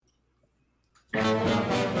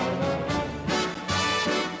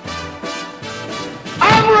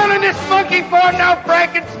this monkey for no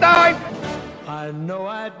Frankenstein? I know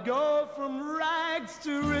I'd go from rags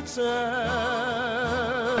to riches.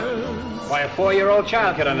 Why, a 4-year-old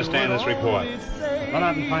child could understand this report. Run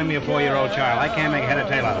out and find me a 4-year-old child. I can't make head or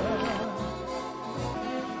tail out of it.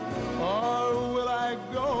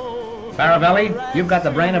 Faravelli, you've got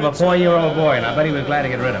the brain of a 4-year-old boy, and I bet he was glad to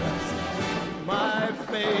get rid of it. My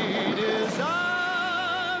fate is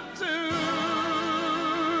up to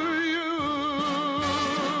you.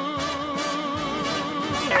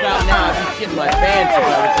 Now I'm just getting my pants if I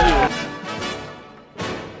was you.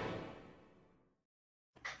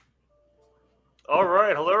 All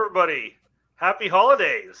right, hello everybody. Happy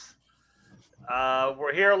holidays.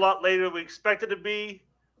 We're here a lot later than we expected to be,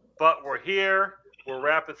 but we're here. We're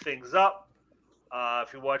wrapping things up.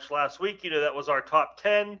 If you watched last week, you know that was our top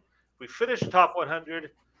 10. We finished top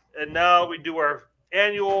 100, and now we do our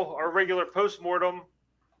regular post-mortem.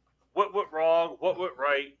 What went wrong? What went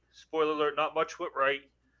right? Spoiler alert, not much went right.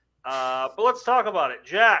 But let's talk about it.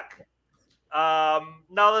 Jack, now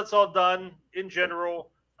that's all done, in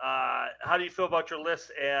general, how do you feel about your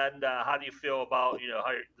list, and how do you feel about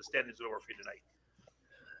how the standings are over for you tonight?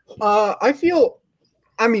 I feel,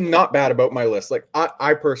 not bad about my list. Like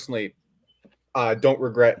I personally don't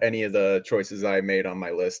regret any of the choices I made on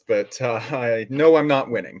my list, but I know I'm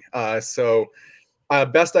not winning. So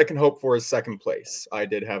best I can hope for is second place. I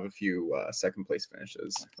did have a few second place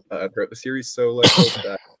finishes throughout the series, so let's hope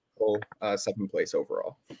that we'll second place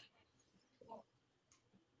overall.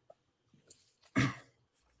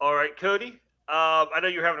 All right, Cody. I know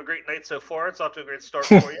you're having a great night so far. It's off to a great start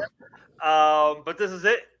for you. But this is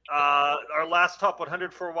it. Our last top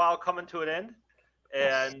 100 for a while coming to an end.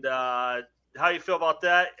 And how you feel about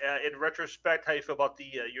that? In retrospect, how you feel about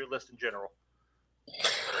your list in general?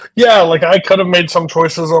 Yeah, I could have made some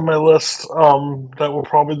choices on my list that were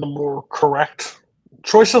probably the more correct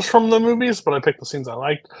choices from the movies, but I picked the scenes I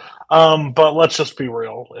liked. But let's just be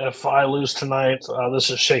real. If I lose tonight, this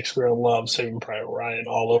is Shakespeare in Love, Saving Private Ryan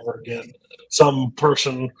all over again. Some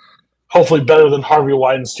person, hopefully better than Harvey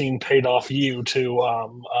Weinstein, paid off you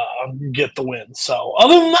to get the win. So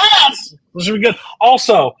other than that, this should be good.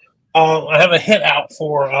 Also, I have a hit out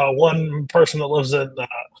for one person that lives in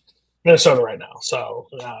Minnesota right now. So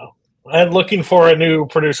I'm looking for a new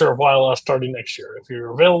producer of YLS starting next year. If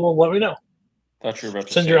you're available, let me know. Thought you were about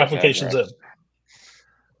to send your applications in.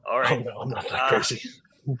 All right. Oh, no, I'm not that crazy.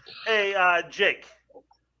 Hey, Jake.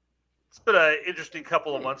 It's been an interesting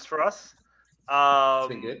couple of months for us. It's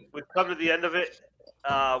been good. We've come to the end of it.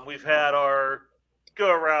 We've had our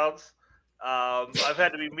go-arounds. I've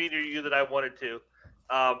had to be meaner to you than I wanted to.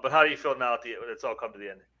 But how do you feel now when it's all come to the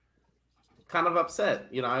end? Kind of upset.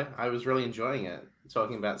 I was really enjoying it,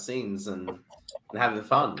 talking about scenes and having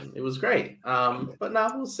fun. It was great. But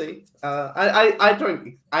now we'll see.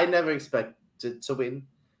 I never expected to win.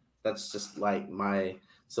 That's just my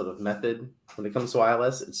sort of method when it comes to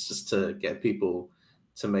ILS. It's just to get people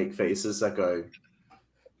to make faces that go.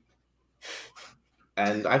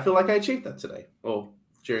 And I feel like I achieved that today, or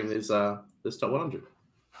during this top 100.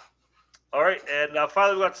 All right, and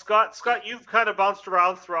finally we got Scott. Scott, you've kind of bounced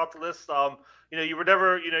around throughout the list. You were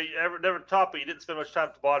never, never top, but you didn't spend much time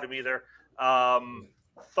at the bottom either.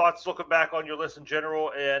 Thoughts looking back on your list in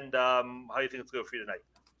general, and how you think it's going for you tonight?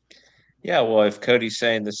 Yeah, well, if Cody's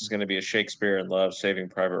saying this is going to be a Shakespeare in Love, Saving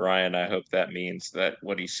Private Ryan, I hope that means that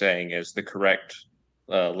what he's saying is the correct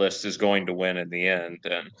list is going to win in the end,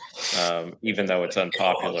 and even though it's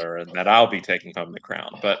unpopular, and that I'll be taking home the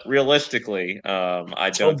crown. But realistically,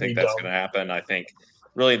 I don't think that's going to happen. I think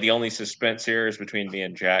really the only suspense here is between me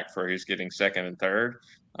and Jack for who's getting second and third,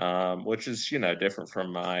 which is different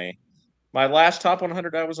from my last top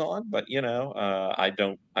 100 I was on. But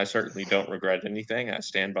I certainly don't regret anything. I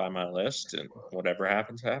stand by my list, and whatever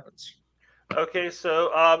happens, happens. Okay,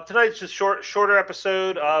 so tonight's just shorter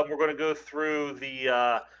episode. We're going to go through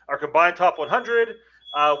our combined top 100.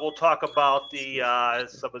 We'll talk about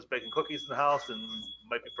someone's baking cookies in the house and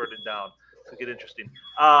might be burning down. It'll get interesting.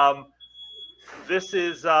 This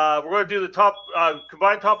is we're going to do the top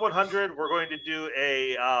combined top 100. We're going to do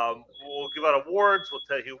we'll give out awards. We'll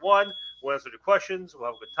tell you who won. We'll answer the questions. We'll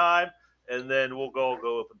have a good time, and then we'll go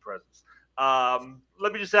open presents.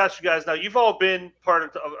 Let me just ask you guys now. You've all been part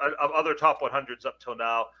of other top 100s up till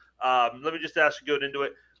now. Let me just ask you going into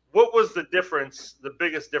it. What was the difference, the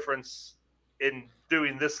biggest difference in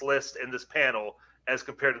doing this list and this panel as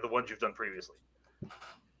compared to the ones you've done previously?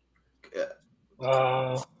 This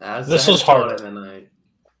was harder.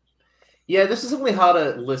 This is a really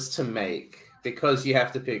harder list to make because you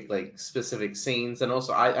have to pick specific scenes, and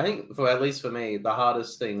also I think at least for me the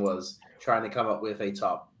hardest thing was trying to come up with a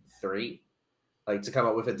top 3 like to come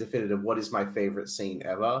up with a definitive what is my favorite scene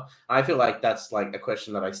ever. I feel like that's like a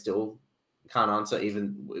question that I still can't answer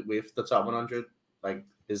even with the top 100 like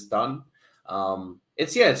is done.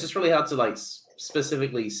 It's just really hard to like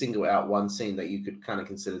specifically single out one scene that you could kind of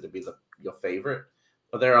consider to be your favorite.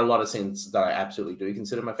 But there are a lot of scenes that I absolutely do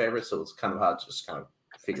consider my favorite, so it's kind of hard to just kind of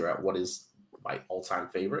figure out what is my all-time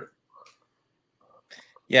favorite.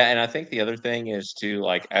 Yeah, and I think the other thing is too,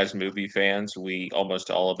 like as movie fans, we almost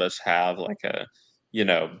all of us have like a,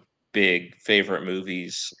 big favorite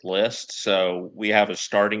movies list. So we have a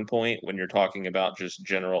starting point when you're talking about just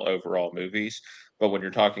general overall movies. But when you're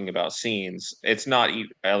talking about scenes, it's not,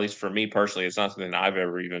 at least for me personally, it's not something I've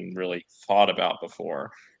ever even really thought about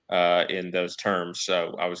before in those terms.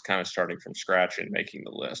 So I was kind of starting from scratch and making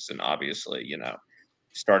the list. And obviously,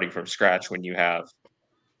 starting from scratch when you have,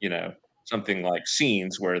 something like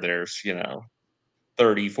scenes where there's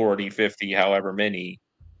 30, 40, 50, however many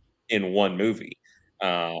in one movie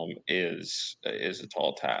is a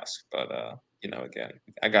tall task. But again,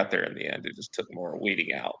 I got there in the end. It just took more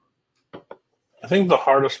weeding out. I think the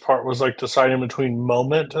hardest part was like deciding between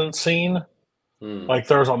moment and scene. Like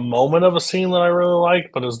there's a moment of a scene that I really like,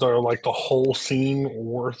 but is there like the whole scene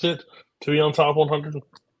worth it to be on top 100?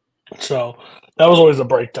 So that was always a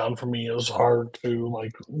breakdown for me. It was hard to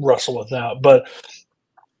like wrestle with that. But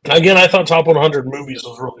again, I thought top 100 movies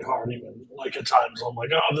was really hard. Even like at times, I'm like,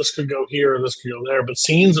 oh, this could go here, this could go there. But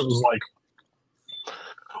scenes, it was like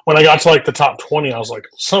when I got to like the top 20, I was like,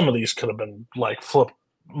 some of these could have been like flipped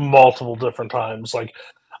multiple different times. Like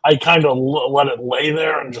I kind of let it lay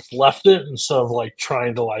there and just left it instead of like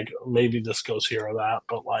trying to like maybe this goes here or that.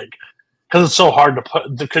 But like because it's so hard to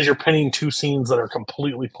put because you're pinning two scenes that are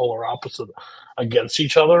completely polar opposite against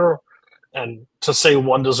each other, and to say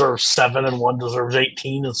one deserves 7 and one deserves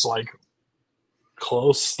 18, it's like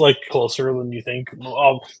closer than you think,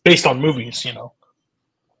 based on movies,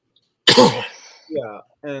 Yeah,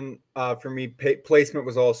 and for me, placement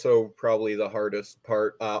was also probably the hardest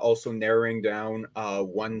part. Also narrowing down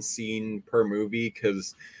one scene per movie,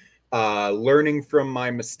 because learning from my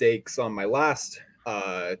mistakes on my last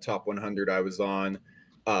top 100 I was on,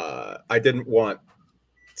 I didn't want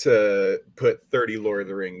to put 30 Lord of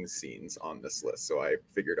the Rings scenes on this list, so I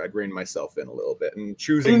figured I'd rein myself in a little bit, and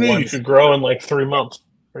choosing one you could grow in like 3 months.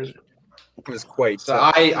 Crazy. Was quite so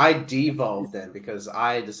I devolved then because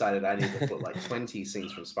I decided I needed to put like 20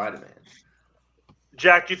 scenes from Spider-Man.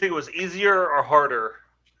 Jack, do you think it was easier or harder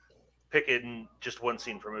picking just one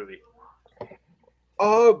scene per movie?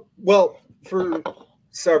 Well, for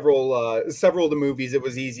several of the movies, it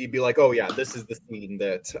was easy to be like, oh yeah, this is the scene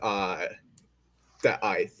that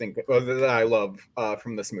I think that I love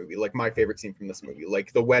from this movie. Like my favorite scene from this movie,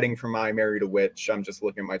 like the wedding from I Married a Witch. I'm just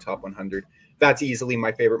looking at my top 100. That's easily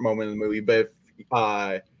my favorite moment in the movie. But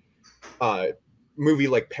movie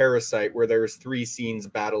like Parasite, where there's 3 scenes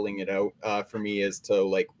battling it out, for me is to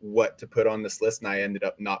like what to put on this list, and I ended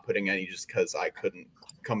up not putting any just because I couldn't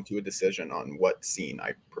come to a decision on what scene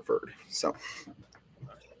I preferred. So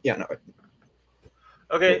yeah, no.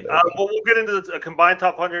 Okay, well, we'll get into the combined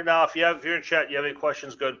top 100 now. If you're in chat, you have any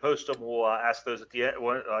questions, go ahead and post them. We'll ask those at the end.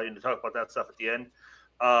 You talk about that stuff at the end.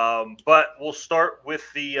 But we'll start with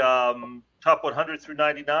the top 100 through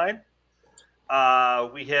 99.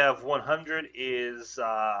 We have 100 is.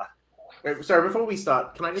 Wait, sorry, before we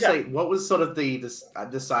start, can I just say what was sort of the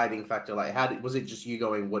deciding factor? Like, was it just you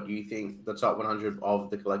going? What do you think the top 100 of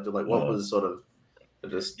the collective? Like, what was sort of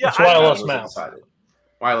just? Yeah, wireless math.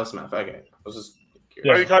 Wireless math. Okay, I was just.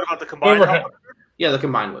 Are you talking about the combined top 100? Yeah, the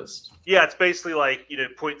combined list. Yeah, it's basically like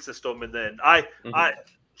point system, and then I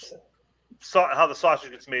saw how the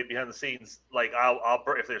sausage gets made behind the scenes. Like I'll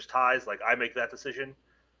if there's ties, like I make that decision.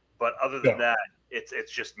 But other than that,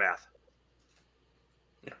 it's just math.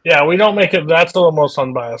 Yeah, we don't make it. That's the most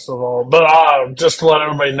unbiased of all. But just to let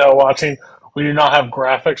everybody know watching, we do not have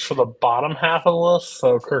graphics for the bottom half of the list,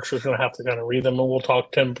 so Kirk's is going to have to kind of read them, and we'll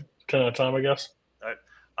talk 10 at a time, I guess. All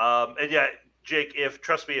right. And yeah, Jake,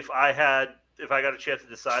 trust me, if I got a chance to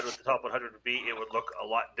decide what the top 100 would be, it would look a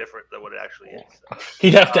lot different than what it actually is.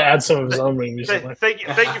 He'd have to add some of his own movies. Thank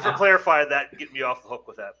you for clarifying that and getting me off the hook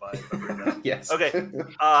with that. Yes. Okay.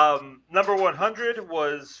 Number 100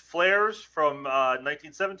 was Flares from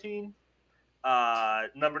 1917.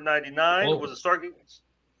 Number 99 was a Stargate.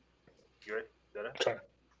 You ready? Sorry.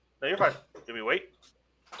 No, you're fine. Give me wait.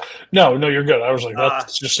 No, you're good. I was like,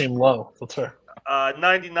 that just seemed low. That's fair.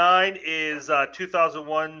 99 is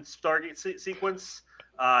 2001 Stargate sequence.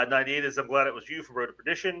 98 is I'm Glad It Was You from Road to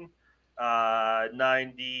Perdition.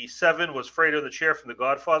 97 was Fredo in the Chair from The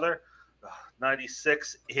Godfather.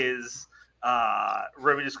 96 is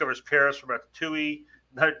Remy Discovers Paris from Ratatouille.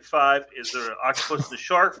 95 is the Octopus and the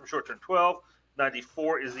Shark from Short Term 12.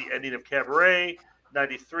 94 is the ending of Cabaret.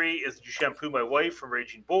 93 is You Shampoo My Wife from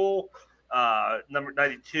Raging Bull. Number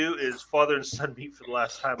 92 is Father and Son Meet for the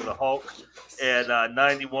Last Time in the Hulk. And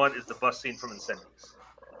 91 is the bus scene from Incendies.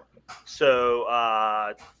 So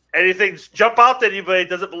anything jump out that anybody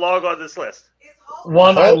doesn't belong on this list?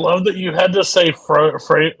 One, I love that you had to say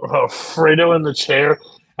Fredo in the chair,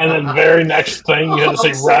 and then very next thing you had to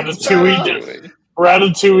say Ratatouille.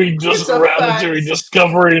 Ratatouille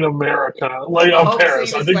discovering America, like on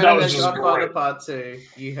Paris. I think that was just great. Part 2.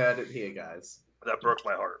 You heard it here, guys. That broke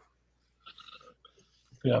my heart.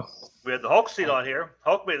 Yeah. We had the Hulk scene on here.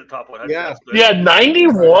 Hulk made the top 100. Yeah,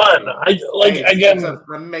 91. It's an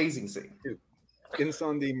amazing scene.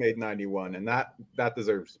 Insundi made 91, and that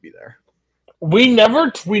deserves to be there. We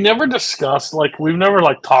never discussed, like, we've never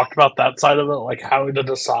like talked about that side of it, like how to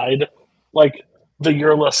decide, like, the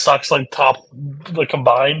year list sucks, like the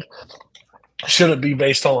combined. Should it be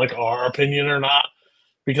based on like our opinion or not?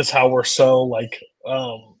 Because how we're so like,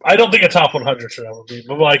 I don't think a top 100 should ever be,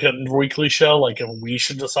 but like a weekly show, like, and we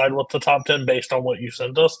should decide what's the top 10 based on what you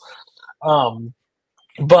sent us.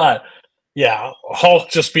 But yeah, Hulk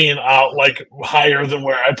just being out like higher than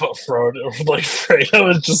where I put Frodo, like Fredo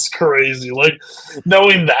is just crazy. Like,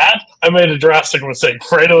 knowing that, I made a drastic mistake.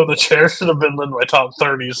 Fredo in the chair should have been in my top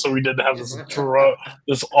 30, so we didn't have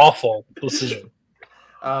this awful decision.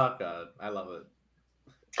 Oh god, I love it.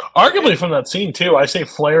 Arguably from that scene too, I say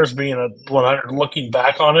Flares being a 100. Looking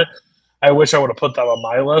back on it, I wish I would have put that on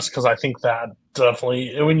my list because I think that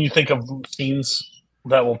definitely, when you think of scenes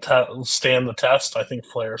that will stand the test, I think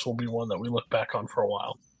Flares will be one that we look back on for a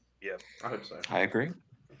while. Yeah, I hope so. I agree.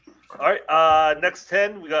 All right, next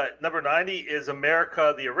 10, we got number 90 is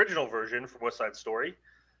America, the original version from West Side Story.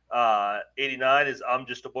 89 is I'm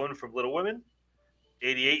Just a Woman from Little Women.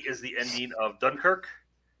 88 is the ending of Dunkirk.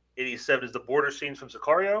 87 is the border scenes from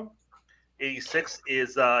Sicario. 86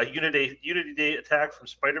 is Unity Day attack from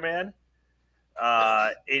Spider-Man.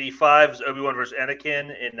 85 is Obi-Wan versus Anakin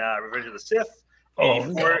in Revenge of the Sith.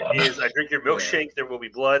 84 is I Drink Your Milkshake, There Will Be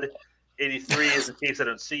Blood. 83 is In Case I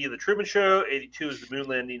Don't See You, The Truman Show. 82 is The Moon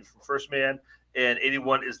Landing from First Man. And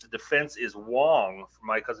 81 is The Defense is Wong from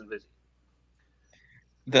My Cousin Vizzy.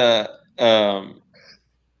 The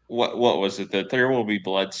what was it? The There Will Be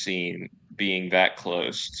Blood scene being that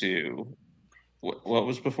close to what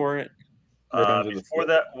was before it? Before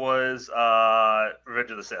that was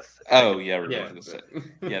Revenge of the Sith. Oh yeah, Revenge of the Sith.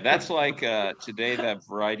 Yeah, that's like today that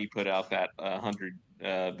Variety put out that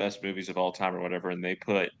 100 best movies of all time or whatever, and they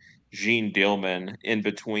put Gene Dillman in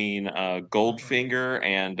between Goldfinger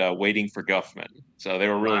and Waiting for Guffman. So they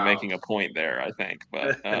were really making a point there, I think.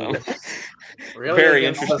 But really very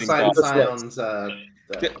interesting.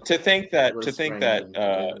 To think that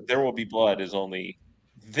There Will Be Blood is only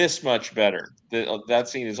this much better. That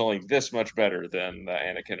scene is only this much better than the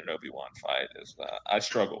Anakin and Obi-Wan fight. I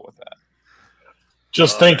struggle with that.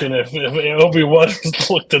 Just thinking, if Obi-Wan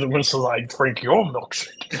looked at him and said, "I drink your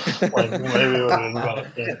milkshake," like maybe it would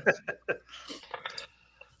have been better.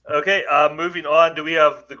 Okay, moving on. Do we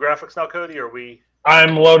have the graphics now, Cody? Or are we?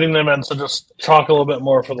 I'm loading them in, so just talk a little bit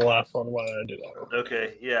more for the last one while I do that.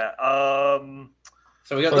 Okay, yeah.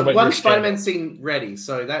 So we got the one Spider-Man scene ready.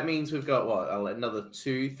 So that means we've got what? Another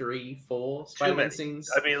 2, 3, 4 Spider-Man scenes.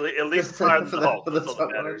 I mean, at least for the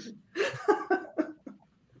top matters.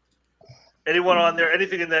 Anyone on there?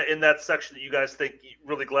 Anything in that section that you guys think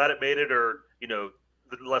really glad it made it, or the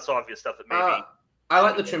less obvious stuff that maybe? I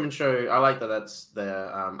like the Truman Show. I like that that's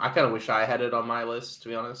there. I kind of wish I had it on my list, to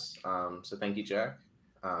be honest. So thank you, Jack.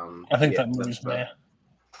 I think that movie's meh.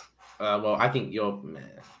 Well, I think you're meh.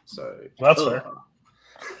 So that's fair.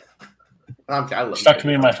 I love stuck to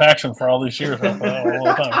me in my faction for all these years. All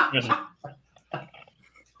the time.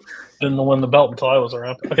 Didn't win the belt until I was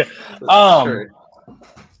around. Okay.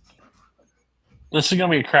 This is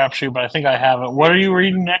gonna be a crapshoot, but I think I have it. What are you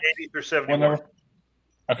reading next? 80 through 71.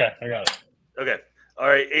 Okay, I got it. Okay. All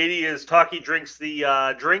right. 80 is Taki drinks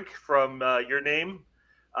the drink from Your Name.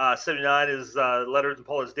 79 is Leonard and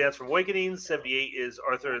Paula's Dance from Awakening. 78 is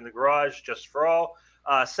Arthur in the Garage, Just for All.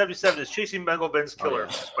 77 is Chasing Ben's Killer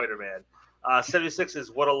from Spider-Man. 76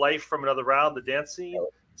 is What a Life from Another Round, the dance scene.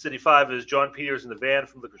 75 is John Peters in the Van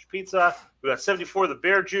from Licorice Pizza. We got 74, The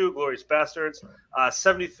Bear Jew, Glorious Bastards.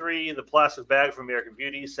 73, The Plastic Bag from American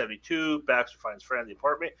Beauty. 72, Baxter Finds Fran, The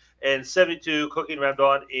Apartment. And 72, Cooking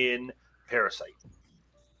Ramdon in Parasite.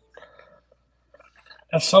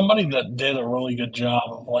 As somebody that did a really good job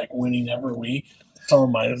of like winning every week, Some of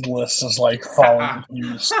my list is like falling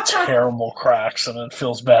into these terrible cracks, and it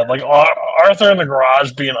feels bad. Like Arthur in the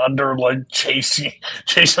Garage being under like chasing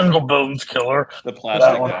Uncle Bowden's killer. The plastic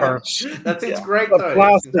That one bag. hurts. It's great The though.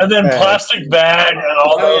 plastic And then bag. Plastic Bag and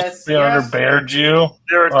all Oh, those yes, being under yes. Bear Jew.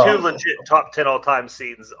 There are Oh. two legit top 10 all-time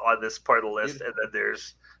scenes on this part of the list, and then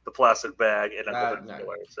there's the plastic bag and Uncle Ben's no.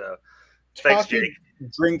 Killer. So thanks, Taki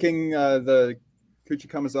Jake. drinking the Kuchi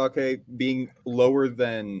Kamazake being lower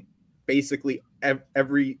than basically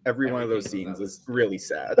every one of those scenes is really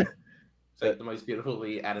sad. It's like the most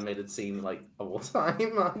beautifully animated scene like of all time,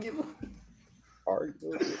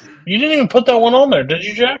 arguably. You didn't even put that one on there, did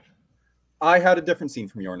you, Jack? I had a different scene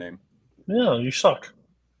from your name. Yeah, you suck.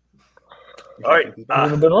 All right. A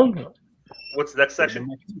little bit on. What's the next section?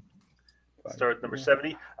 Start with number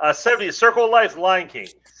 70. 70 is Circle of Life, Lion King.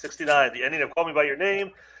 69, the ending of Call Me By Your Name.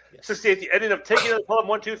 68, the ending of Taking the Pelham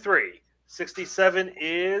 1, 2, 3. 67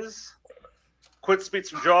 is Quint Speaks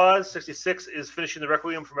from Jaws. 66 is Finishing the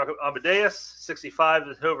Requiem from Amadeus. 65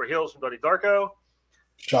 is Over Hills from Donnie Darko.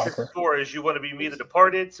 Shocker. 64 is You Want to Be Me, The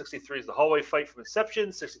Departed. 63 is The Hallway Fight from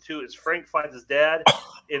Inception. 62 is Frank Finds His Dad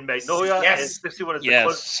in Magnolia. Yes. And 61 is Yes. The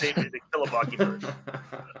Closest Save to Kill a Mockingbird.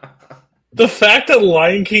 The fact that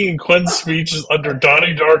Lion King and Quinn's speech is under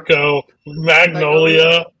Donnie Darko,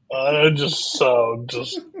 Magnolia, just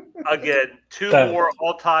Again, two That- more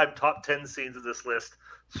all-time top 10 scenes of this list,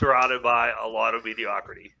 surrounded by a lot of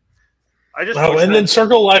mediocrity. I just wish and that- then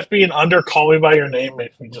Circle of Life being under Call Me By Your Name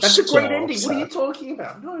makes me just That's a great so ending. What are you sad. talking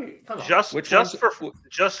about? No, come on. just Which just one's- for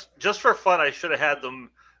just for fun, I should have had them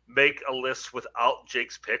make a list without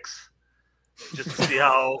Jake's picks, just to see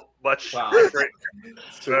how much Wow. different.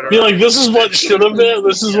 Be like, this is what should have been,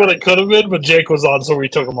 this is what it could have been, but Jake was on, so we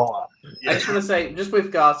took them all out. I just want to say, just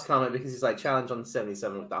with Garth's comment, because he's like challenge on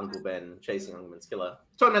 77 with Uncle Ben chasing Uncle Ben's killer.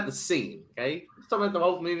 Talking about the scene, okay? Talking about the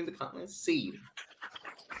whole movie, the scene.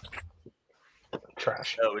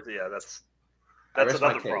 Trash. Oh, yeah, that's I rest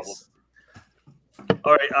my another problem. case.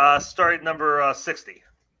 All right, starting number 60.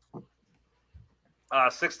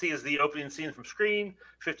 60 is the opening scene from Scream.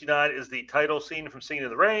 59 is the title scene from Singing in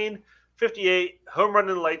the Rain. 58, Home Run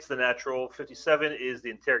in the Lights, The Natural. 57 is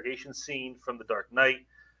the interrogation scene from The Dark Knight.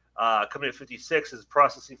 Coming in 56 is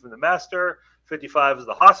Processing from The Master. 55 is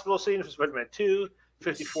the hospital scene from Spider-Man 2.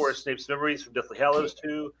 54 is Snape's Memories from Deathly Hallows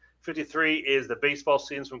 2. 53 is the baseball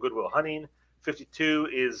scenes from Good Will Hunting. 52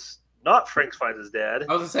 is not Frank Finds His Dad.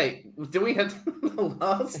 I was gonna say, do we have the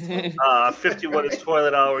last? 51 is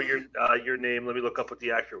Toilet Hour. Your name. Let me look up what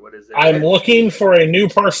the actor. What is it? I'm looking for a new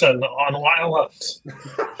person on YLS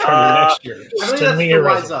for next year. I Just think send that's me the your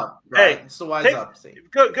Wise resume. Up. Right? Hey, It's the Wise hey, Up scene.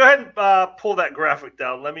 Go ahead and pull that graphic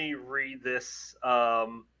down. Let me read this.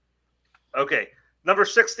 Okay. Number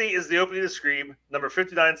 60 is the opening of Scream. Number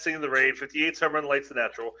 59, Singing in the Rain. 58, Summer and Lights, The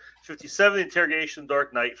Natural. 57, The Interrogation,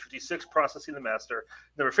 Dark Knight. 56, Processing the Master.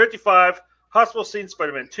 Number 55, Hospital Scene,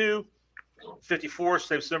 Spider-Man 2. 54,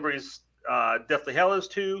 Snape's Memories, Deathly Hallows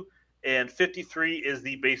 2. And 53 is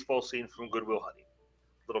the baseball scene from Good Will Hunting.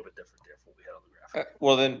 A little bit different there from what we had on the graphic.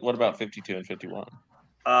 Well, then what about 52 and 51?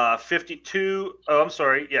 52. Oh, I'm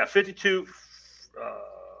sorry. Yeah, 52.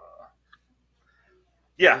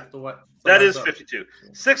 Yeah, that is 52.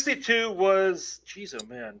 62 was. Jeez, oh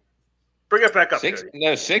man. Bring it back up.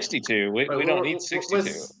 Cody. 62. We don't need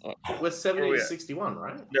 62. We're 70 Where we to at? 61,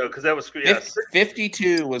 right? No, because that was. Yeah,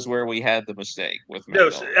 52 was where we had the mistake with no,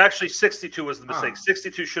 Magnolia. actually, 62 was the mistake. Ah.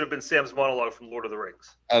 62 should have been Sam's monologue from Lord of the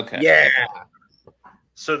Rings. Okay. Yeah.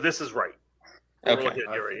 So this is right. What Okay. we're looking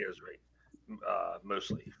at here right here is right.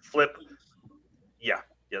 Mostly. Flip. Yeah,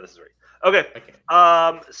 this is right. Okay. Okay.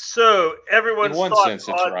 So everyone's In one thoughts sense,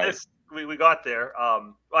 it's on right. this. We got there.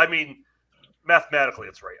 I mean, mathematically,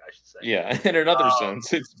 it's right. I should say. Yeah. In another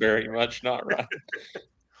sense, it's very much not right.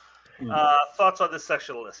 Thoughts on this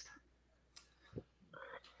section of the list?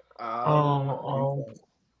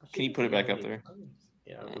 Can you put it back up there?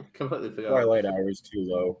 Yeah, I completely forgot. Twilight Hour is too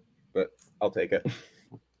low, but I'll take it.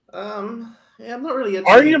 Yeah, I'm not really.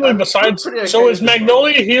 Arguably, besides, so is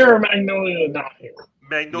Magnolia here or Magnolia not here?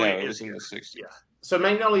 Magnolia No, it is was in here. the 60s. Yeah. So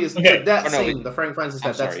Magnolia is Okay. that Oh, no, scene, the Frank Francis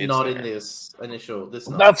I'm Dad, that's sorry, it's not there. in this initial. This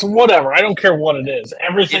not. That's whatever. I don't care what it is.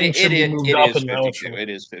 Everything should be moved up is and now it's 52. It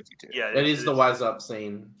is 52. Yeah, It is the Wise Up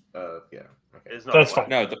scene. Yeah. Okay. It's not That's the fine.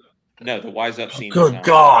 No, the Wise Up scene. is Good not-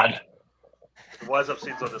 God. The Wise Up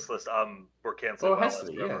scenes on this list were canceled. Well, it has while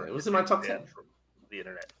to be, it's yeah. covered. It was in my top 10. Banned from the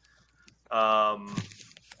internet.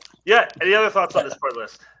 Yeah. Any other thoughts on this part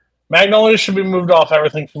list? Magnolia should be moved off.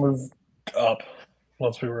 Everything should move up.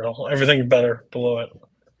 Let's be real. Everything better below it.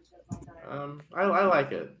 I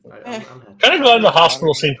like it. I'm happy. Kind of glad the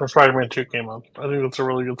hospital scene from Spider-Man 2 came up. I think that's a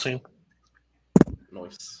really good scene.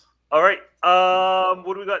 Nice. All right.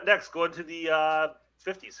 What do we got next? Going to the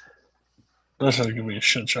 50s. This is gonna be a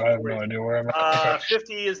shit show. I have no idea where I'm at.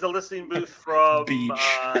 50 is the listening booth from Beach.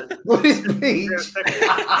 What is beach?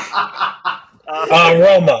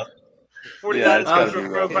 Roma. 49 Yeah, is it's gotta from be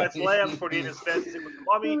Road Roma. Fights Lamb. 48 is Fantasy with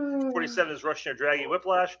Mommy. 47 is Rushing or Dragging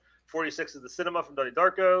Whiplash. 46 is The Cinema from Donnie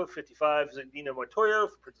Darko. 55 is Nina Montoya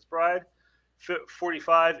for Princess Bride.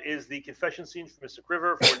 45 is the confession scene from Mystic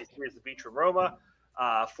River. 43 is the beach from Roma.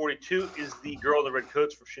 42 is the girl in the red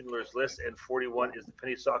coats from Schindler's List, and 41 is the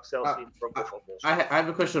penny stock sale scene from Wolf of Wall Street. I have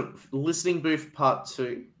a question. Listening booth part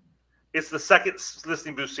 2. It's the second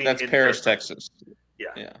listening booth scene. That's in Paris, Texas.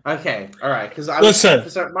 Yeah. Okay, all right. Because I Listen.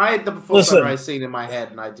 the before sunrise scene in my head,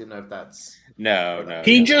 and I didn't know if that's. No.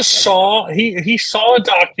 He just saw he saw a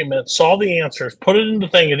document, saw the answers, put it in the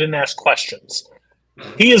thing, and didn't ask questions.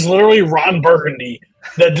 He is literally Ron Burgundy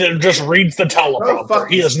that just reads the teleprompter.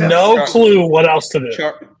 He has no clue what else to do.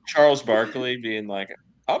 Charles Barkley being like,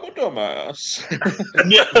 I'm a dumbass.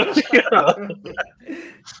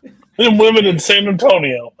 And women in San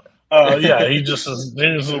Antonio. He just is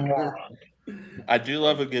he's a moron. I do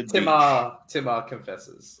love a good Tim beach. R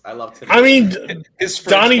confesses. I love Tim. I mean, His friends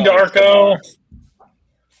Donnie call him Darko. Tim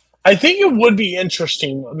I think it would be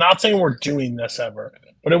interesting. I'm not saying we're doing this ever,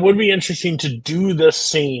 but it would be interesting to do this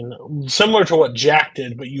scene similar to what Jack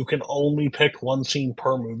did, but you can only pick one scene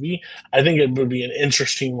per movie. I think it would be an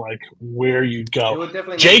interesting where you'd It go. would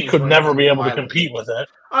definitely make Jake me could join never be able to Miley. compete with it.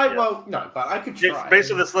 Well, no, but I could try.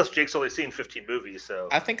 Based on this list, Jake's only seen 15 movies, so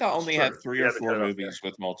I think I only had 3 or Yeah, 4 the movies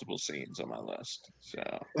with multiple scenes on my list. So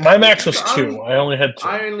My max was 2. I only had 2.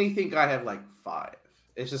 I only think I have like 5.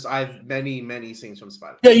 It's just I have many, many scenes from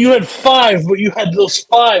Spider-Man. Yeah, you had 5, but you had those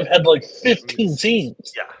 5 had like 15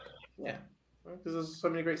 scenes. Yeah, because there's so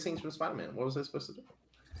many great scenes from Spider-Man. What was I supposed to do?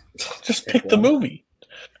 Just pick the movie.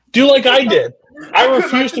 Do like I did. I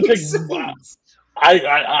refuse to pick.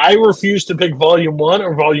 I refused to pick Volume 1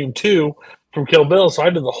 or Volume 2 from Kill Bill, so I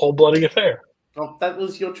did the whole bloody affair. Well, that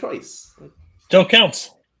was your choice. Still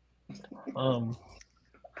counts. Bring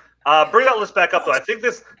that list back up, though. I think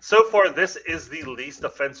this is the least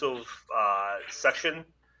offensive section.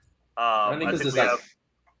 Only I because think there's like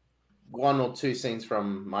 1 or 2 scenes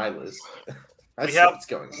from my list. we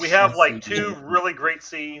have like 2 really great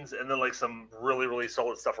scenes, and then like some really, really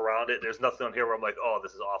solid stuff around it. There's nothing on here where I'm like, oh,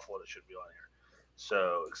 this is awful and it shouldn't be on here.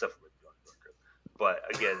 So, except for but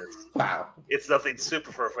again, it's nothing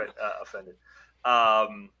super offended.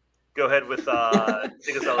 Go ahead with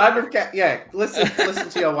take us out. Listen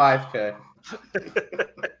to your wife, Kurt.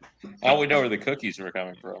 all we know where the cookies were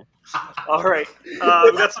coming from. All right, we've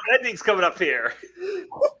got some endings coming up here.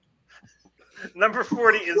 Number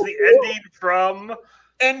 40 is the ending from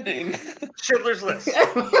Schindler's List.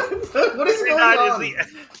 What is going on?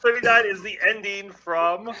 39 is the ending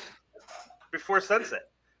from Before Sunset.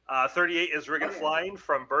 38 is Riggin' Flying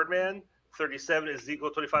from Birdman. 37 is Eagle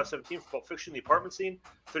 2517 from Pulp Fiction, the apartment scene.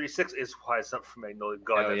 36 is Why It's Not from Magnolia.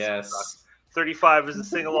 God, Oh, that yes. sucks. 35 is the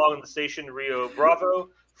sing along in the station Rio Bravo.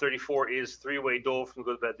 34 is Three-Way Dole from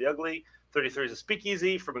Good, Bad, the Ugly. 33 is a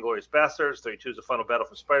Speakeasy from Inglourious Bastards. 32 is the Final Battle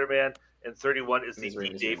from Spider-Man. And 31 is the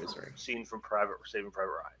Eat Dave scene from Saving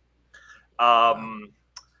Private Ryan.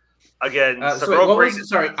 Again,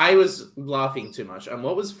 Sorry, I was laughing too much.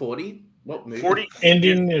 What was 40? What movie? 40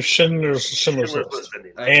 Ending of Schindler's List.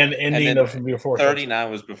 ending. And ending then of Before Sunset.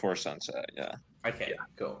 39 was Before Sunset. Yeah. Okay,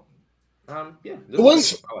 cool.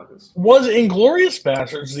 Was Inglorious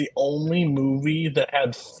Bastards the only movie that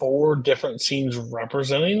had 4 different scenes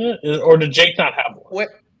representing it, or did Jake not have one?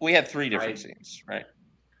 We had 3 different scenes, right?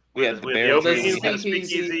 We had the We had Bear the Jew. opening,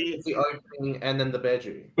 Speakeasy, the opening, and then the Bear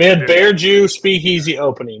Jew. We had Bear Jew Speakeasy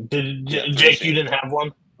opening. Did Jake? You didn't have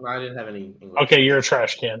one. I didn't have any English. Okay, you're a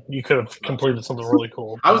trash can. You could have completed something really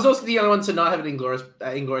cool. I was also the only one to not have an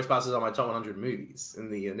Inglourious Bastards on my top 100 movies in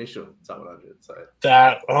the initial top 100. So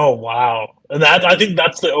wow, and I think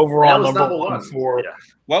that's the overall That was number number one for.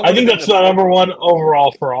 What I would think have that's been the number one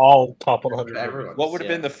overall for all top 100. everyone. What would have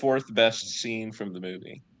been the 4th best scene from the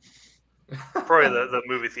movie? Probably the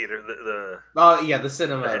movie theater. The the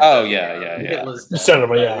cinema. Oh, yeah. The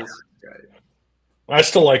cinema, yeah. I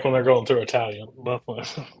still like when they're going through Italian. I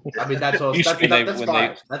mean, that's also that's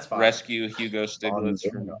fine. That's fine. Rescue Hugo Stiglitz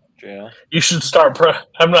from jail. You should start.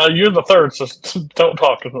 You're the third, so don't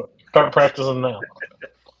talk to me. Start practicing now.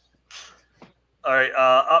 All right.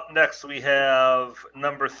 Up next, we have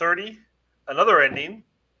number 30, another ending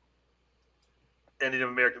of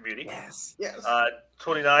American Beauty. Yes.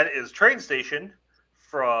 29 is Train Station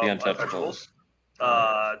from The Untouchables.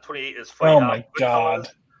 28 is Fight Oh Out my with God. Goodfellas.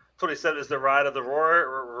 27 is The Ride of the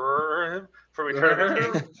Roar from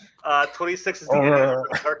Return. 26 is The End of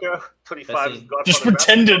Narco. 25 is Godfather.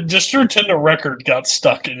 Just pretend a record got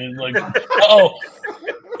stuck in it. Like, oh,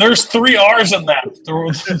 there's 3 R's in that.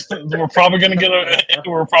 We're probably gonna get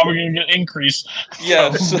increase.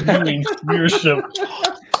 Yes. Viewership.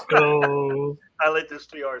 So, Highlight those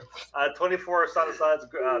 3 R's. 24 is Side's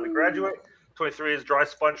The Graduate. 23 is Dry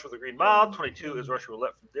Sponge with the Green Mile. 22 is Russian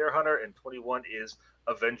Roulette from Dare Hunter, and 21 is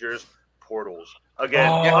Avengers Portals.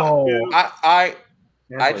 Again, I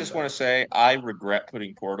just want to say I regret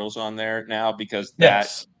putting Portals on there now because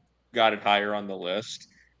that got it higher on the list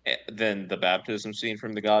than the baptism scene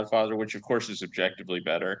from The Godfather, which of course is objectively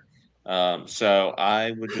better. So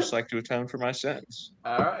I would just like to atone for my sins.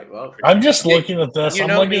 All right. Well, I'm just looking at this. I'm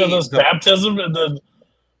looking at this baptism, and then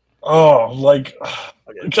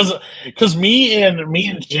because me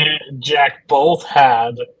and Jack both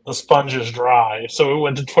had the sponges dry, so we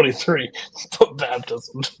went to 23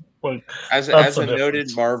 baptism. Like, as a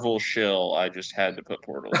noted Marvel shill, I just had to put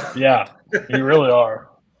Portals on. Yeah, you really are.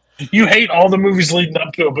 You hate all the movies leading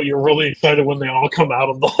up to it, but you're really excited when they all come out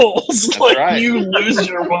of the holes. That's like right. You lose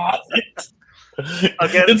your mind.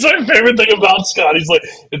 Again, it's my favorite thing about Scott. He's like,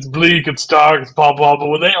 it's bleak, it's dark, it's blah blah, but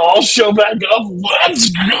when they all show back up, let's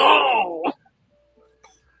go.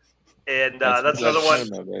 And that's another one.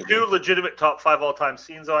 2 legitimate top 5 all-time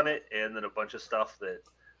scenes on it, and then a bunch of stuff that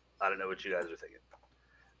I don't know what you guys are thinking.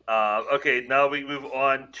 Okay, now we move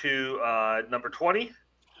on to number 20.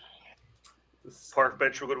 Park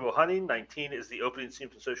Bench for Good Will Hunting. 19 is the opening scene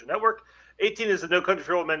from Social Network. 18 is the No Country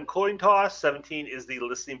for Old Men coin toss. 17 is the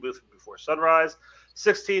listening booth before sunrise.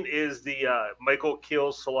 16 is the Michael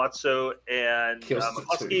kills Sollozzo and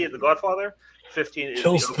McCluskey in The Godfather. 15 is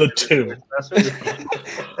kills the 2.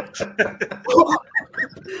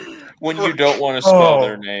 When you don't want to spell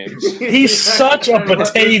their names. He's such a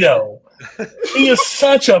potato. He is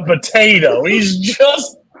such a potato. He's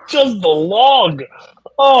just the log.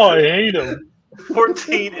 Oh, I hate him.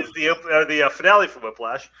 14 is the finale from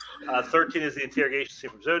Whiplash. 13 is the interrogation scene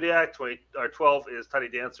from Zodiac. 12 is Tiny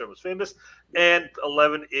Dancer, Almost Famous. And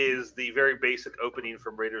 11 is the very basic opening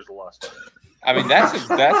from Raiders of the Lost Ark. I mean, that's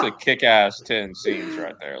a kick-ass 10 scenes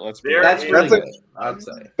right there. That's really good. I'd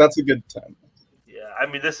say that's a good 10. Yeah, I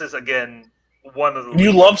mean, this is again one of the.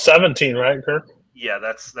 You love 17, right, Kirk? Yeah,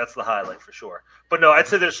 that's the highlight for sure. But no, I'd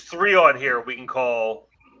say there's 3 on here we can call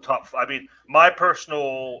top. I mean, my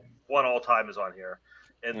personal one all time is on here,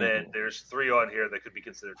 and then there's 3 on here that could be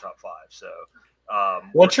considered top 5. So,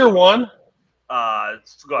 what's your one?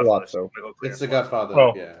 It's The Godfather. It's The Godfather.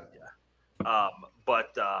 Oh. Yeah.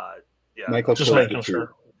 Yeah. Michael, just making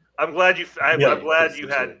sure. I'm glad you. I'm glad you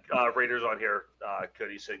had Raiders on here,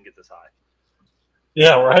 Cody, so you can get this high.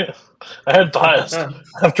 Yeah, right. I had bias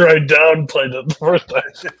after I downplayed it the first time.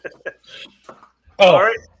 All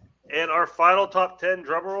right, and our final top 10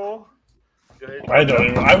 drum roll. Go ahead. I don't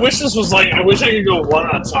even. I wish this was like. I wish I could go one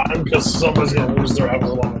at a time because somebody's gonna lose their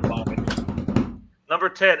ever one at a time. Number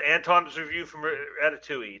 10, Anton's review from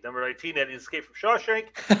Ratatouille. Number 19, Eddie's Escape from Shawshank.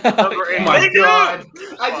 Number 8, oh my God.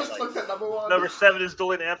 I just looked at number 1. Number 7 is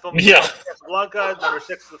Dueling Anthem. Yeah. Casablanca. Number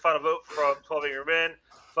 6 is The Final Vote from 12 Angry Men.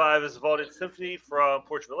 5 is Vivaldi Symphony from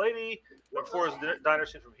Portrait of a Lady. Number 4 is the Diner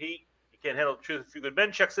Scene from Heat. You Can't Handle the Truth of a Few Good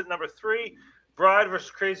Men. Checks in. Number 3, Bride versus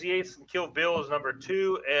Crazy Eights and Kill Bill is number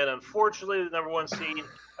 2. And unfortunately, the number 1 scene,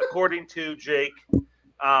 according to Jake,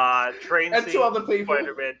 train and scene 2 other people.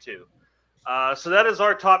 Spider-Man 2. So that is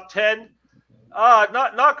our top 10.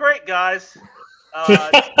 Not great, guys.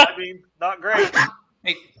 I mean, not great.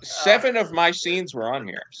 Hey, 7 of my scenes were on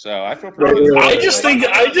here, so I feel pretty good. I just think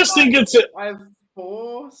it's. I have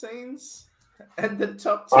 4 scenes and the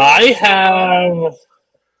top 10. I have.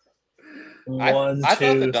 I thought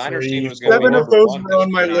the diner scene was going to be 7 of number those 1 were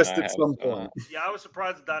on my this list year, at some point. Yeah, I was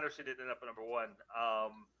surprised the Diner Scene didn't end up at number 1.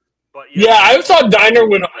 But Yeah, I thought Diner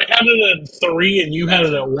when I had it at 3 and you had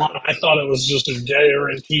it at 1. I thought it was just a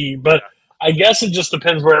guarantee, but I guess it just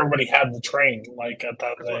depends where everybody had the train. Like at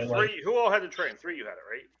that So time, 3, who all had the train? 3 you had it,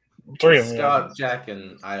 right? 3 of them. Scott, Jack,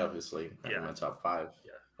 and I obviously Yeah. in my top 5.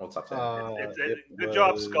 Yeah. Well, top 10. Good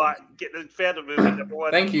job, Scott. Getting the Phantom movie number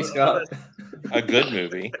 1. Thank you, Scott. A good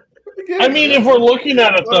movie. I mean, if we're looking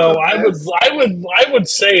at it though, I would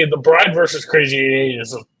say The Bride versus Crazy Eight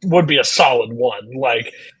would be a solid 1.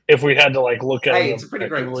 Like if we had to look at it, it's a pretty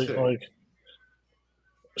great two.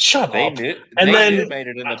 Shut They up. did, And they then- did made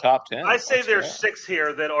it in the top 10. I say That's there's correct. 6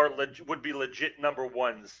 here that are would be legit number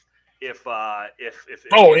 1s if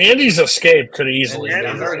Oh, Andy's Escape could easily. Andy's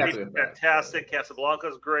Andy's very Escape happy is with that. fantastic.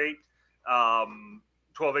 Casablanca's great.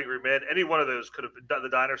 12 Angry Men. Any one of those could have been the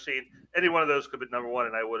Diner Scene. Any one of those could have been number 1,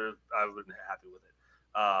 and I would have been happy with it.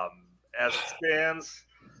 As it stands,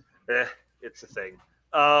 it's a thing.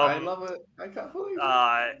 I love it. I can't believe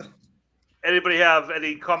it. Anybody have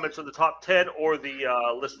any comments on the top 10 or the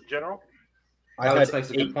list in general? I Alex had makes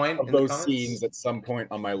a good 8 point of in the those comments. scenes at some point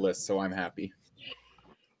on my list, so I'm happy.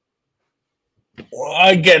 Well,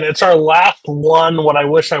 again, it's our last one. What I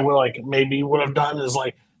wish I would maybe would have done is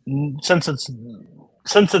since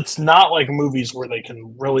it's not like movies where they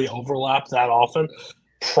can really overlap that often,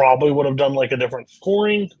 probably would have done a different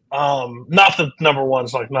scoring. Not that number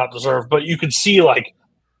one's not deserved, but you could see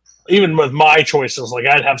even with my choices,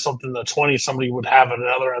 I'd have something that 20, somebody would have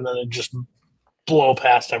another, and then it just blow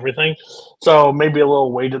past everything. So maybe a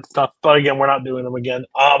little weighted stuff, but again, we're not doing them again.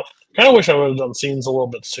 Kind of wish I would have done scenes a little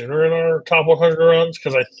bit sooner in our top 100 runs,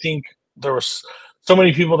 because I think there was so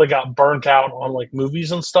many people that got burnt out on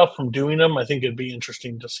movies and stuff from doing them. I think it'd be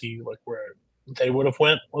interesting to see where they would have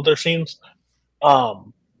went with their scenes.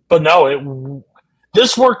 But no,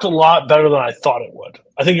 this worked a lot better than I thought it would.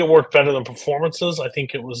 I think it worked better than performances. I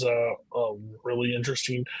think it was a really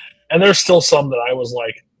interesting, and there's still some that I was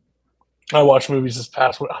I watched movies this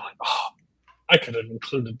past week. I'm oh, I could have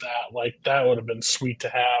included that. That would have been sweet to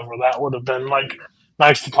have, or that would have been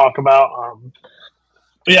nice to talk about.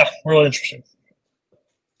 But yeah, really interesting.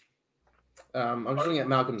 I'm looking at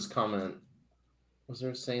Malcolm's comment. Was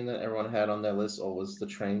there a scene that everyone had on their list, or was the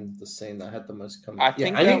train the scene that had the most comments? I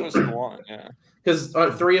think that was the one. Yeah, because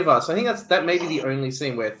 3 of us. I think that may be the only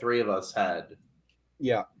scene where 3 of us had.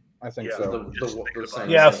 Yeah, I think so. The same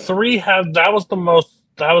Yeah, scene. 3 had. That was the most.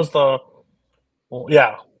 That was the. Well,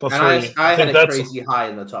 yeah, the 3. I think had a crazy high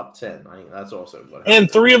in the top 10. I think that's also what happened.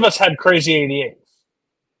 And 3 of us had crazy 88.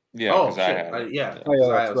 yeah. Oh, Because I shit. had it. Oh, yeah, I that's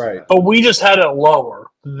also right. had- But we just had it lower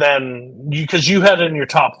than you, because you had it in your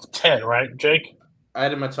top 10, right, Jake? I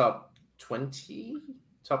had in my top 20,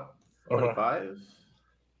 top 25.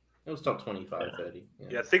 It was top 25, 30.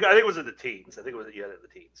 Yeah, I think it was in the teens. I think it was you had it in the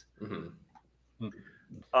teens. Mm-hmm.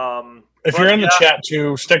 If you're in the chat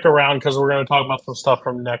too, stick around because we're going to talk about some stuff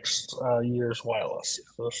from next year's wireless.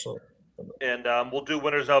 And we'll do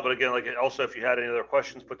winners now, but again, also if you had any other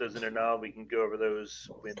questions, put those in there now. We can go over those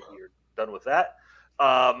when you're done with that.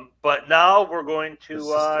 But now we're going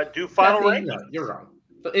to do final Kathy, rankings. No, you're wrong.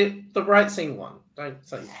 The right scene won. Don't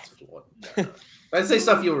say what. Don't say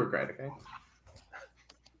stuff you'll regret, okay?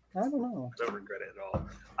 I don't know. Don't regret it at all.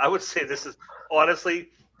 I would say this is honestly,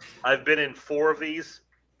 I've been in 4 of these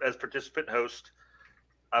as participant host.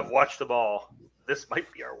 I've watched them all. This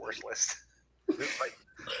might be our worst list.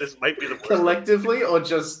 This might be the worst. Collectively, or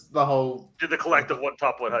just the whole? The collective one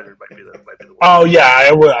top 100 might be the worst. Oh yeah,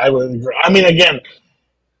 I would agree. I mean, again,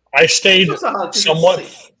 I stayed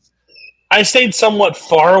somewhat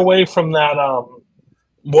far away from that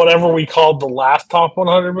whatever we called the last top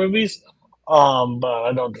 100 movies. But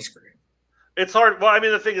I don't disagree. It's hard. Well, I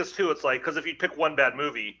mean, the thing is too, it's because if you pick one bad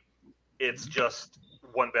movie, it's just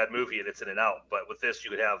one bad movie and it's in and out. But with this,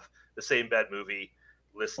 you could have the same bad movie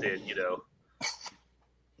listed,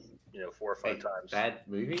 4 or 5 times. Bad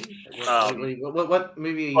movie? What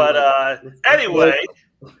movie? But anyway,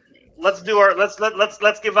 let's do our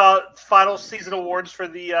let's give out final season awards for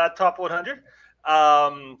the top 100.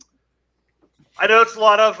 I know it's a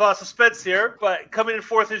lot of suspense here, but coming in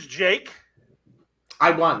fourth is Jake. I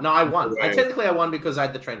won. No, I won. Technically, I won because I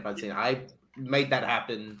had the train fight scene. I made that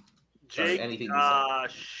happen. Jake, anything you my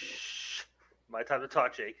time to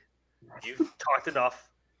talk, Jake. You've talked enough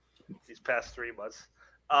these past 3 months.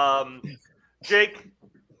 Jake,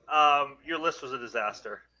 your list was a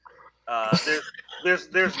disaster. There's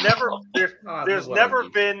never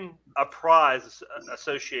been a prize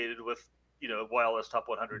associated with Wireless Top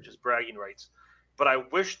 100, just bragging rights. But I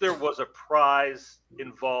wish there was a prize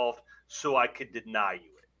involved so I could deny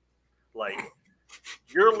you it.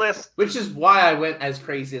 Your list, which is why I went as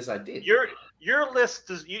crazy as I did. Your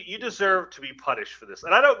list you deserve to be punished for this,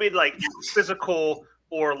 and I don't mean physical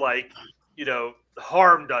or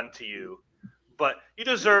harm done to you, but you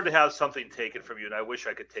deserve to have something taken from you, and I wish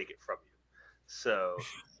I could take it from you. So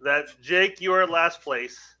that Jake, you are last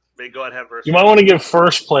place. May God have mercy. You might want to give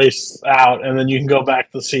first place out, and then you can go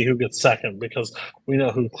back to see who gets second, because we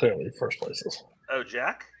know who clearly first place is. Oh,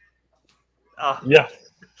 Jack? Yeah.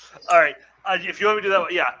 All right. If you want me to do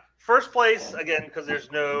that, yeah. First place, again, because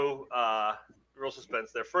there's no real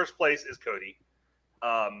suspense there. First place is Cody.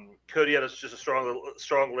 Cody had just a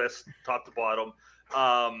strong list, top to bottom.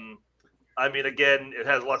 I mean, again, it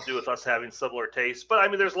has a lot to do with us having similar tastes. But, I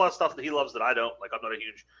mean, there's a lot of stuff that he loves that I don't. I'm not a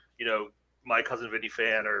huge, My Cousin Vinny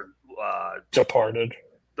fan or Departed,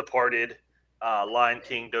 Lion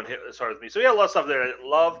King, Don't Hit As Hard With Me. So he had a lot of stuff there I didn't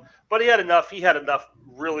love, but he had enough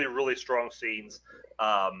really, really strong scenes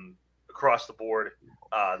across the board.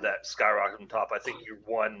 that skyrocketed on top. I think you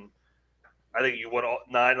won all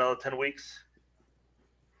 9 out of 10 weeks.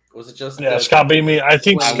 Was it just Scott beat me. I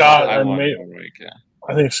think Scott I and won maybe 1 week. Yeah.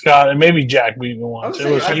 I think Scott and maybe Jack beat me I once. was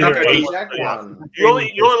It was saying, either I thought 8. Jack won. You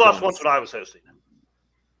only lost once when I was hosting.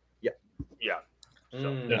 Yeah. Yeah.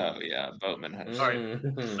 Mm. Oh yeah, Boatman has. All right.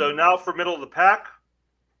 Mhm. So now for middle of the pack,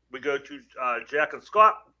 we go to Jack and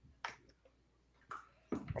Scott.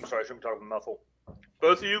 I'm sorry, I shouldn't be talking mouthful.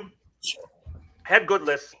 Both of you had good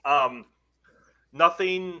lists.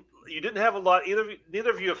 Nothing. You didn't have a lot. Neither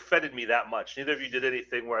of you offended me that much. Neither of you did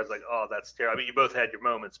anything where I was like, "Oh, that's terrible." I mean, you both had your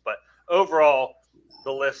moments, but overall,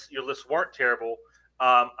 your lists weren't terrible.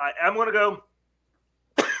 I am going to go.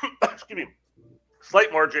 Excuse me.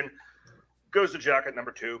 Slight margin goes to Jack at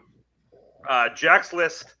number 2. Jack's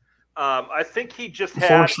list. I think he just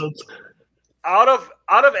had out of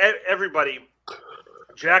everybody.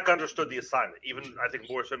 Jack understood the assignment, even I think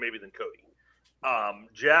more so maybe than Cody.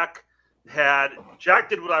 Jack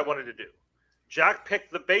did what I wanted to do. Jack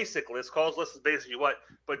picked the basic list. Call's list is basically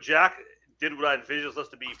but Jack did what I envisioned his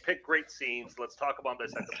list to be. Pick great scenes. Let's talk about them,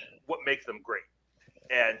 dissect them, what makes them great.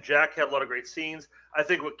 And Jack had a lot of great scenes. I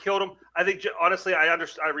think what killed him. I think honestly, I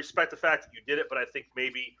respect the fact that you did it, but I think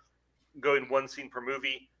maybe going one scene per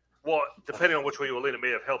movie. Well, depending on which way you will lean, it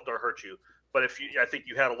may have helped or hurt you. But I think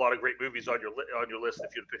you had a lot of great movies on your list.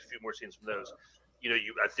 If you had picked a few more scenes from those,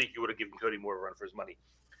 I think you would have given Cody more of a run for his money.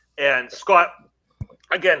 And Scott,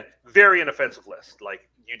 again, very inoffensive list. Like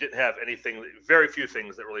you didn't have anything, very few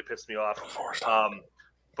things that really pissed me off.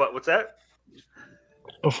 But what's that?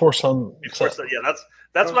 Before Sun. Yeah,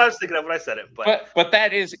 that's what I was thinking of when I said it. But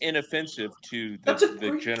that is inoffensive to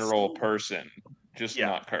the general scene. person, just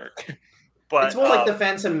not Kirk. But it's more like the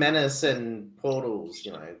Phantom Menace and Portals,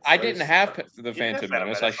 I didn't have the Phantom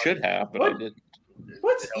Menace. I should have, but I didn't.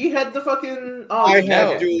 What? You had the fucking... Oh, I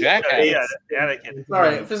No, had Jack had it. Yeah, Anakin.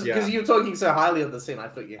 Sorry, because you were talking so highly of the scene, I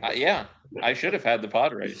thought you had Yeah, I should have had the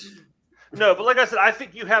pod race. No, but like I said, I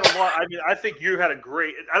think you had a lot. I mean, I think you had a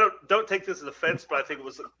great. I don't take this as offense, but I think it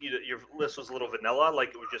was your list was a little vanilla.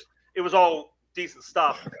 Like it was all decent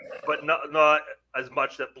stuff, but not as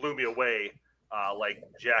much that blew me away. Like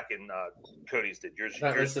Jack and Cody's did. You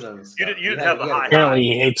didn't have the high. Apparently,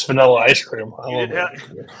 he hates vanilla ice cream. You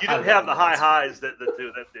didn't have the high highs that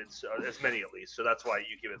did as many at least. So that's why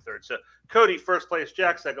you give it third. So Cody first place,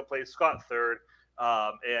 Jack second place, Scott third,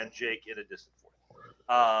 and Jake in a distant fourth.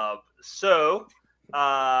 So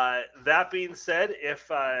that being said, if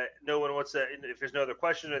no one wants to, if there's no other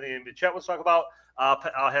questions or anything in the chat wants to talk about,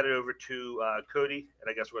 I'll head it over to Cody, and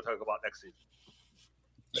I guess we're talking about next season.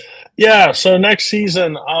 Yeah, so next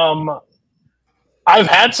season, I've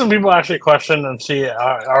had some people actually question and see,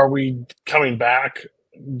 are we coming back?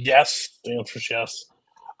 Yes, the answer is yes.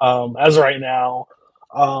 As of right now,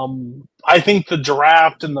 I think the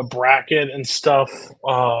draft and the bracket and stuff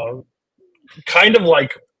kind of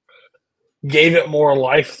like gave it more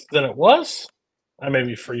life than it was. I may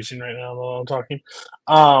be freezing right now while I'm talking.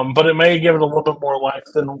 But it may give it a little bit more life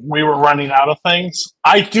than we were running out of things.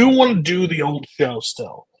 I do want to do the old show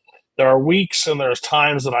still. There are weeks and there's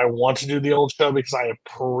times that I want to do the old show because I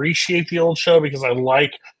appreciate the old show because I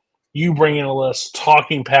like you bringing a list,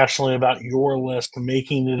 talking passionately about your list,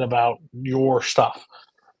 making it about your stuff.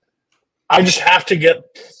 I just have to get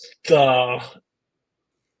the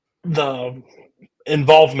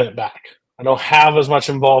involvement back. I don't have as much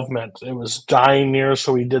involvement. It was dying near,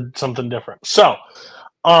 so we did something different. So,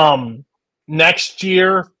 next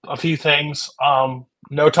year, a few things.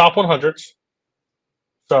 No top 100s.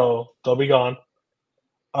 So, they'll be gone.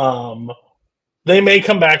 They may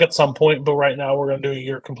come back at some point, but right now we're going to do a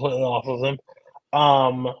year completely off of them.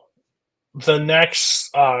 The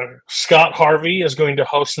next, Scott Harvey is going to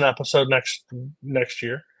host an episode next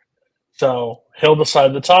year. So, he'll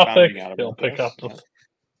decide the topic. He'll pick up the...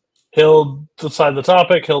 He'll decide the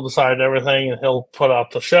topic, he'll decide everything, and he'll put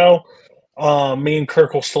out the show. Me and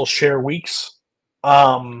Kirk will still share weeks.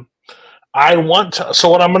 So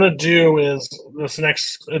what I'm going to do is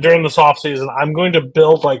during this off season, I'm going to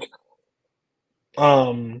build like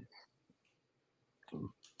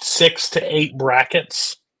 6 to 8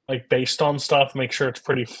 brackets, like based on stuff, make sure it's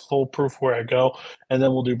pretty foolproof where I go, and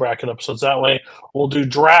then we'll do bracket episodes that way. We'll do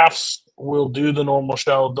drafts. We'll do the normal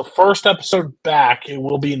show. The first episode back, it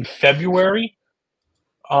will be in February.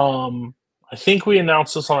 I think we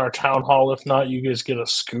announced this on our town hall. If not, you guys get a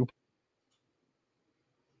scoop.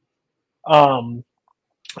 The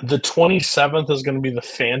 27th is going to be the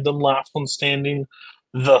fandom last one standing.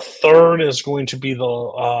 The 3rd is going to be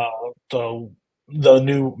the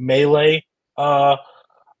new Melee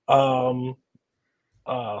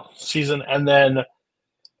season, and then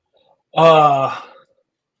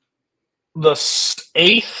the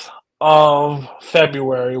 8th of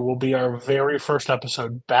February will be our very first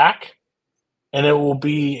episode back, and it will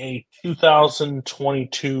be a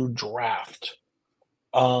 2022 draft.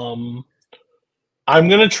 I'm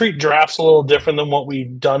going to treat drafts a little different than what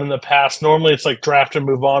we've done in the past. Normally, it's like draft and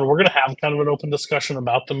move on. We're going to have kind of an open discussion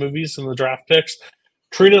about the movies and the draft picks.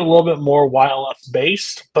 Treat it a little bit more YLF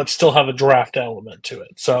based, but still have a draft element to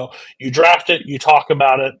it. So you draft it, you talk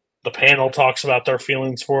about it, the panel talks about their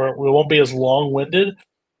feelings for it. We won't be as long-winded,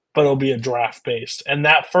 but it'll be a draft based. And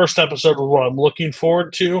that first episode is what I'm looking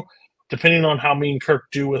forward to, depending on how me and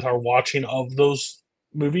Kirk do with our watching of those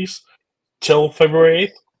movies till February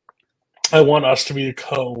 8th. I want us to be the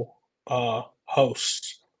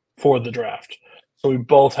co-hosts for the draft. So we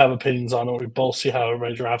both have opinions on it. We both see how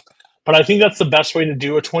everybody drafts. But I think that's the best way to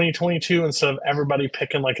do a 2022 instead of everybody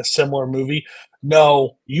picking like a similar movie.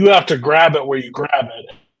 No, you have to grab it where you grab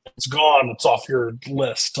it. It's gone. It's off your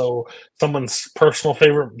list. So someone's personal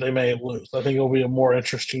favorite, they may lose. I think it'll be a more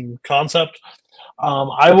interesting concept.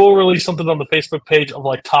 I will release something on the Facebook page of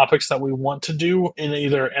like topics that we want to do and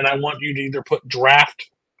I want you to either put draft,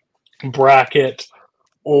 bracket,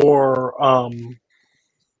 or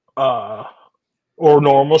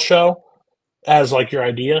normal show as like your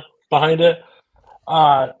idea behind it.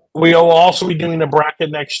 We will also be doing a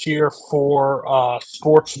bracket next year for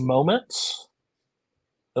sports moments.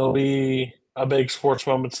 It'll be a big sports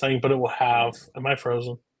moments thing, but it will have. Am I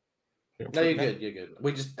frozen? No, you're good. You're good.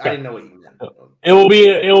 I didn't know what you meant. It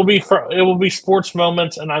will be sports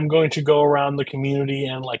moments, and I'm going to go around the community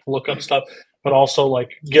and like look up stuff, but also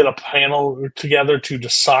like get a panel together to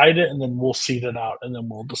decide it, and then we'll seed it out, and then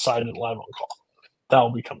we'll decide it live on call. That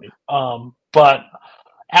will be coming. But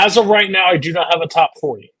as of right now, I do not have a top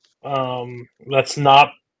 40. That's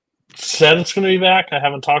not said it's going to be back. I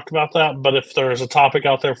haven't talked about that, but if there's a topic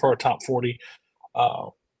out there for a top 40,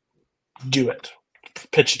 do it.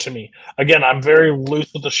 Pitch it to me. Again, I'm very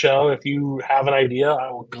loose with the show. If you have an idea, I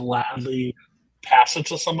will gladly pass it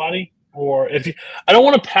to somebody. Or if you, I don't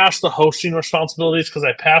want to pass the hosting responsibilities because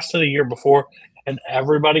I passed it a year before and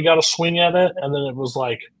everybody got a swing at it, and then it was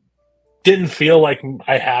like didn't feel like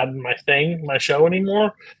I had my show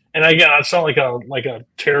anymore. And again, it's not like a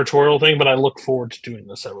territorial thing, but I look forward to doing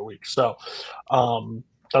this every week. So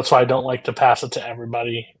that's why I don't like to pass it to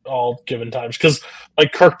everybody all given times. Because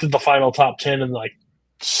like Kirk did the final top 10 and like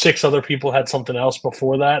 6 other people had something else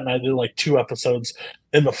before that. And I did like 2 episodes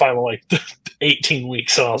in the final like 18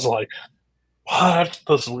 weeks. So I was like, what?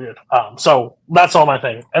 This is weird. So that's all my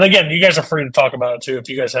thing. And again, you guys are free to talk about it too. If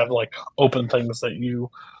you guys have like open things that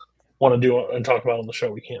you want to do and talk about on the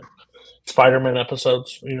show, we can. Spider-Man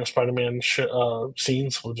episodes, Spider-Man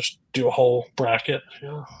scenes. We'll just do a whole bracket.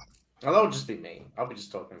 Yeah. Oh, that would just be me. I'll be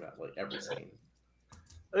just talking about like every scene.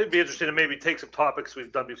 I think it'd be interesting to maybe take some topics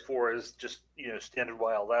we've done before as just standard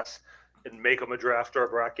YLS and make them a draft or a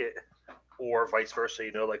bracket, or vice versa.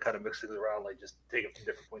 Like kind of mix things around, like just take it from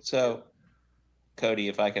different points. So, Cody,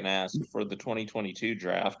 if I can ask for the 2022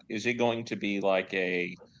 draft, is it going to be like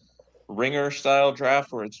a Ringer style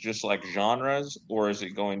draft where it's just like genres, or is it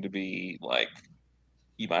going to be like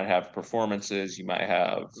you might have performances, you might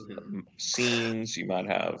have scenes, you might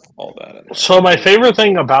have all that? So my favorite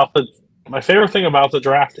thing about the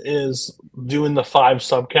draft is doing the 5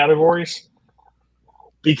 subcategories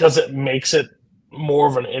because it makes it more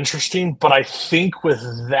of an interesting. But I think with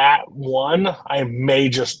that one, I may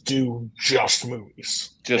just do just movies,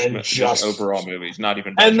 just overall movies, not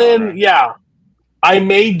even. And then I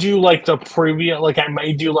may do like the previous, like I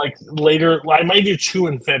may do like later. I might do 2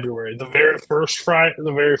 in February. The very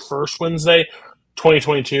first Wednesday,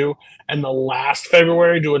 2022, and the last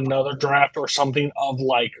February do another draft or something of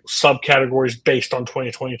like subcategories based on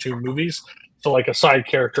 2022 movies. So like a side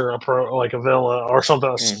character, like a villain, or something,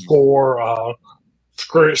 a score,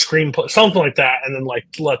 screenplay, something like that, and then like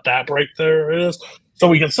let that break there it is. So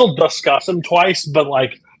we can still discuss them twice, but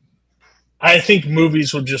like. I think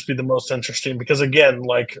movies would just be the most interesting because, again,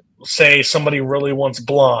 like, say somebody really wants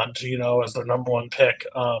Blonde, as their number 1 pick,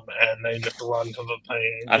 and they just run to the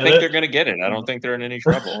thing. I think they're going to get it. I don't think they're in any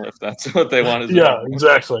trouble if that's what they want to do. Yeah,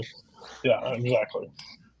 exactly.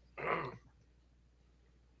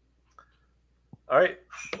 All right.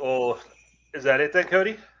 Well, is that it then,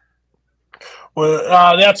 Cody?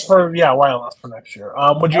 Well, that's for YLS for next year.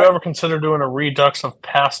 Would you ever consider doing a redux of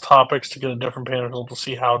past topics to get a different panel to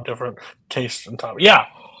see how different tastes and topics? Yeah.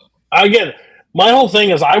 Again, my whole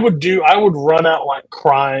thing is I would run out like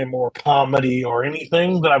crime or comedy or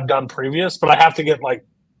anything that I've done previous, but I have to get like.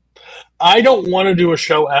 I don't want to do a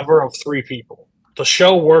show ever of 3 people. The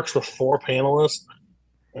show works with 4 panelists.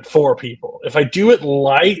 and 4 people. If I do it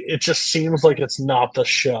light, it just seems like it's not the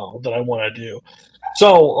show that I want to do.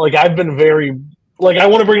 So, like, I've been very, like, I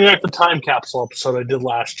want to bring back the time capsule episode I did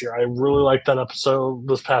last year. I really liked that episode,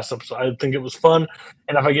 this past episode. I think it was fun.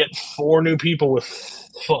 And if I get 4 new people with,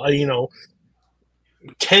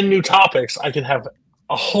 10 new topics, I can have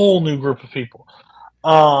a whole new group of people.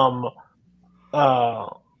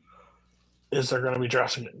 Is there going to be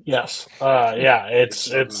drafting? Yes. Yeah,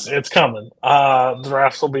 it's coming. The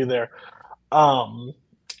drafts will be there. I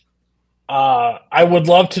would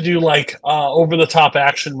love to do like over the top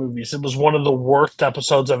action movies. It was one of the worst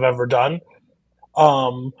episodes I've ever done.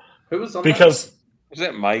 Who was on because that? Was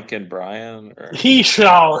it Mike and Brian? Or?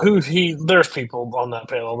 There's people on that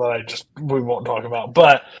panel that we won't talk about,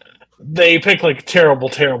 but they picked like terrible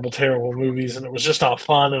movies, and it was just not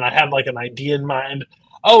fun. And I had like an idea in mind.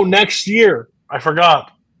 Oh, next year, I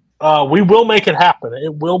forgot. We will make it happen.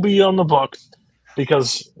 It will be on the books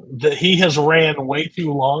because he has ran way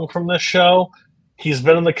too long from this show. He's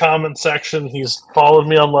been in the comment section. He's followed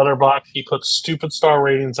me on Letterboxd. He puts stupid star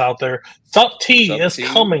ratings out there. Sup T is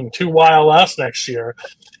coming to YLS next year,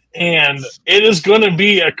 and it is going to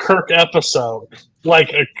be a Kirk episode.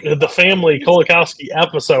 Like the family Kolakowski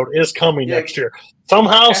episode is coming next year.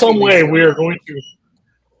 Somehow, some way, we are going to.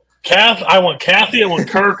 I want Kathy. I want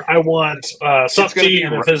Kirk. I want Sup-T,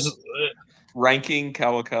 and if his ranking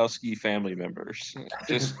Kawakowski family members.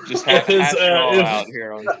 Just hash it all out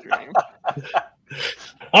here on the stream.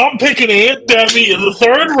 I'm picking Aunt Debbie in the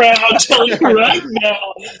 3rd round. I'll tell you right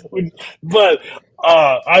now. But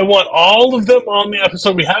I want all of them on the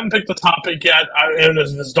episode. We haven't picked the topic yet. And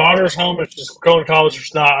if his daughter's home, if she's going to college or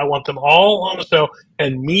not, I want them all on the show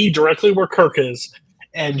and me directly where Kirk is,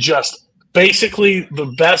 and just basically the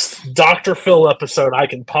best Dr. Phil episode I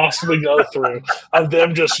can possibly go through of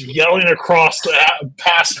them just yelling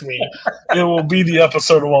past me. It will be the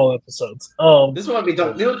episode of all episodes. This one will be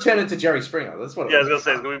done. They'll turn into Jerry Springer. That's what. Yeah, I was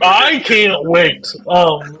gonna say. I can't wait.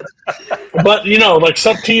 But like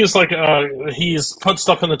Sup-T is like he's put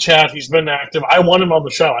stuff in the chat. He's been active. I want him on the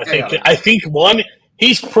show. I think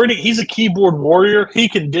he's a keyboard warrior. He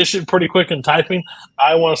can dish it pretty quick in typing.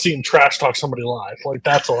 I want to see him trash talk somebody live. Like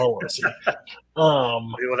that's all I want to see. You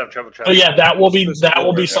won't have trouble. But yeah, that will be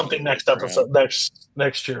something next episode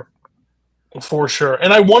next year for sure.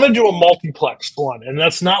 And I want to do a multiplex one, and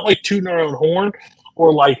that's not like tooting our own horn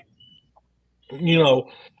or like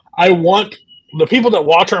I want the people that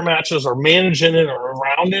watch our matches or managing it or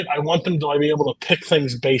around it. I want them to be able to pick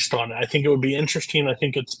things based on it. I think it would be interesting. I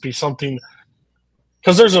think it'd be something.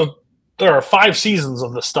 Because there are 5 seasons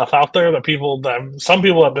of this stuff out there that some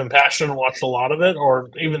people have been passionate and watched a lot of it or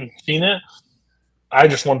even seen it. I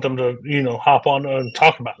just want them to, hop on and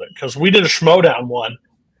talk about it. Because we did a Schmodown one,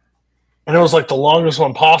 and it was like the longest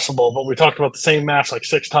one possible, but we talked about the same match like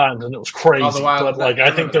 6 times, and it was crazy. But like, I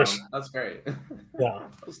think that's great. Yeah.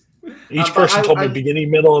 Each person told me beginning,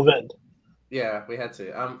 middle, of end. Yeah, we had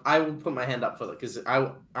to. I will put my hand up for that because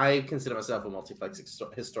I consider myself a multiplex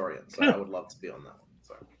historian, so I would love to be on that one.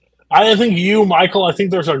 I think you, Michael, I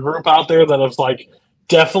think there's a group out there that is like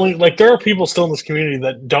definitely like there are people still in this community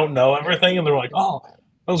that don't know everything, and they're like, "Oh,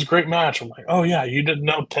 that was a great match." I'm like, "Oh yeah, you didn't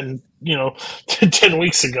know 10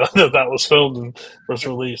 weeks ago that was filmed and was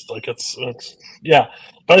released." Like it's yeah.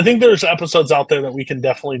 But I think there's episodes out there that we can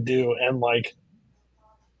definitely do, and like,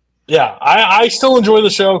 yeah, I still enjoy the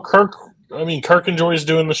show. Kirk enjoys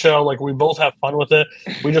doing the show. Like we both have fun with it.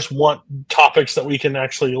 We just want topics that we can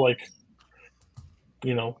actually like,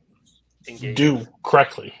 do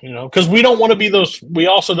correctly, because we don't want to be those. We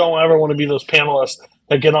also don't ever want to be those panelists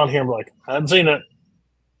that get on here and be like, I haven't seen it,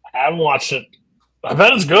 I haven't watched it, I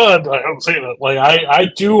bet it's good, I haven't seen it. Like I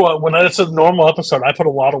do when it's a normal episode, I put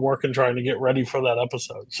a lot of work in trying to get ready for that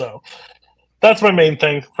episode. So that's my main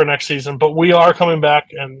thing for next season. But we are coming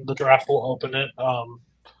back, and the draft will open it.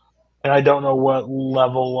 And I don't know what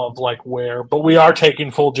level of like where, but we are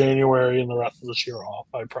taking full January and the rest of this year off.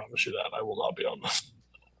 I promise you that I will not be on this.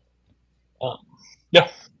 Yeah.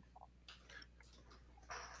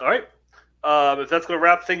 All right. If that's going to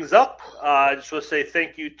wrap things up, I just want to say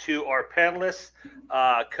thank you to our panelists,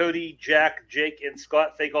 Cody, Jack, Jake, and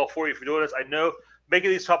Scott. Thank all 4 of you for doing this. I know making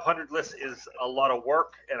these top 100 lists is a lot of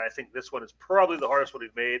work, and I think this one is probably the hardest one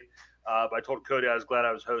we've made. But I told Cody I was glad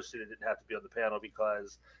I was hosting and didn't have to be on the panel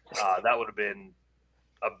because that would have been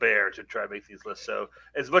a bear to try and make these lists. So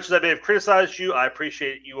as much as I may have criticized you, I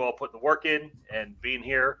appreciate you all putting the work in and being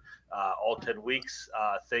here all 10 weeks.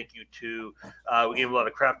 Thank you to we gave a lot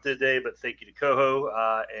of crap today, but thank you to Coho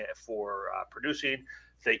for producing.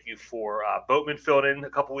 Thank you for Boatman filling in a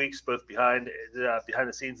couple weeks, both behind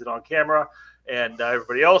the scenes and on camera, and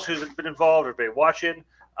everybody else who's been involved, everybody watching.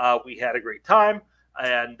 We had a great time,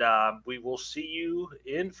 and we will see you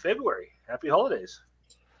in February. Happy holidays.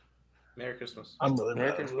 Merry Christmas. I'm really Merry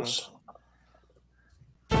mad at Christmas. this.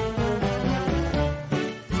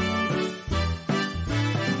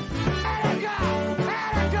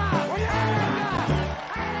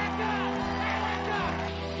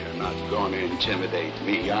 You're not going to intimidate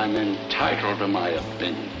me. I'm entitled to my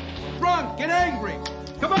opinion. Drunk and angry.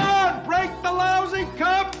 Come on, break the lousy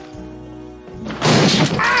cup.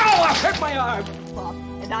 Ow! I hurt my arm. Bob,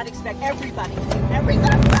 and not expect everybody to do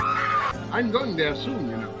everything. I'm going there soon,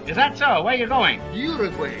 you know. Is that so? Where are you going?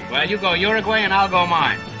 Uruguay. Well, you go Uruguay and I'll go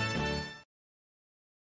mine.